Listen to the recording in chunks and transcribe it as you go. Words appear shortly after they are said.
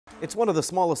It's one of the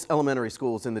smallest elementary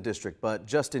schools in the district, but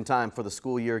just in time for the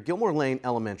school year, Gilmore Lane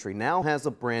Elementary now has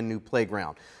a brand new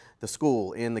playground. The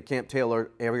school in the Camp Taylor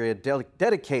area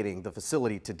dedicating the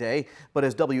facility today. But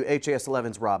as WHAS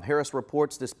 11's Rob Harris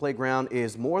reports, this playground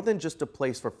is more than just a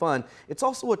place for fun. It's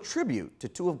also a tribute to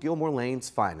two of Gilmore Lane's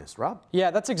finest. Rob?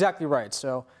 Yeah, that's exactly right.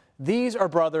 So these are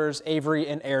brothers Avery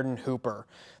and Airden Hooper.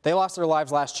 They lost their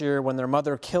lives last year when their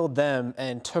mother killed them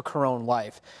and took her own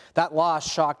life. That loss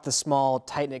shocked the small,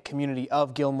 tight-knit community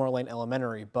of Gilmore Lane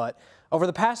Elementary. But over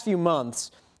the past few months,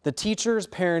 the teachers,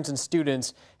 parents, and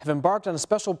students have embarked on a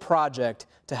special project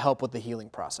to help with the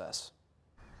healing process.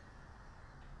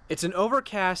 It's an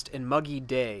overcast and muggy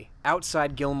day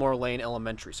outside Gilmore Lane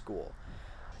Elementary School.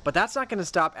 But that's not going to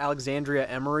stop Alexandria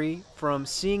Emery from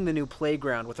seeing the new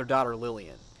playground with her daughter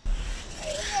Lillian.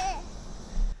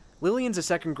 Lillian's a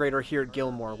second grader here at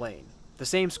Gilmore Lane, the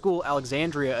same school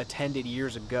Alexandria attended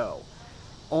years ago.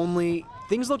 Only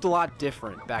things looked a lot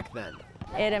different back then.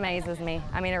 It amazes me.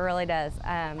 I mean, it really does.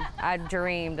 I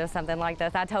dreamed of something like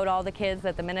this. I told all the kids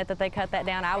that the minute that they cut that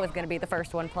down, I was going to be the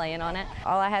first one playing on it.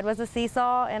 All I had was a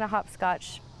seesaw and a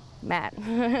hopscotch mat.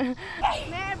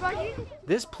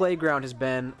 This playground has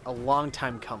been a long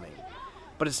time coming,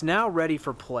 but it's now ready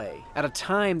for play at a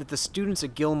time that the students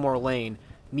at Gilmore Lane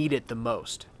need it the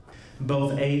most.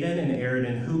 Both Aiden and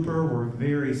Airden Hooper were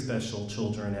very special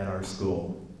children at our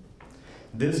school.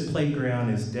 This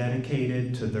playground is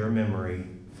dedicated to their memory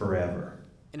forever.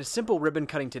 In a simple ribbon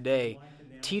cutting today,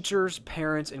 teachers,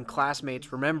 parents, and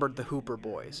classmates remembered the Hooper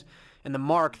boys and the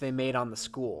mark they made on the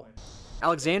school.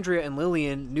 Alexandria and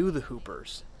Lillian knew the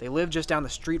Hoopers. They lived just down the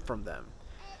street from them.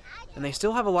 And they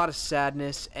still have a lot of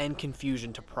sadness and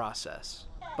confusion to process.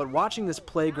 But watching this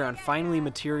playground finally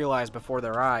materialize before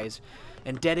their eyes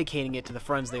and dedicating it to the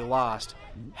friends they lost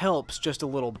helps just a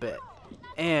little bit.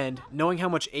 And knowing how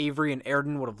much Avery and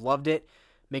Airden would have loved it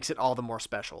makes it all the more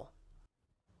special.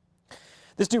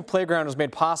 This new playground was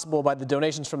made possible by the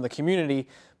donations from the community,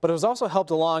 but it was also helped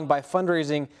along by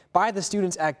fundraising by the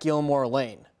students at Gilmore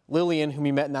Lane. Lillian, whom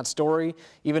you met in that story,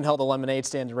 even held a lemonade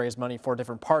stand to raise money for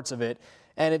different parts of it.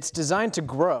 And it's designed to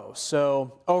grow,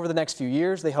 so over the next few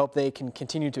years, they hope they can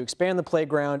continue to expand the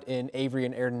playground in Avery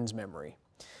and Airden's memory.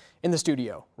 In the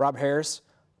studio, Rob Harris,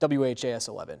 WHAS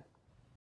 11.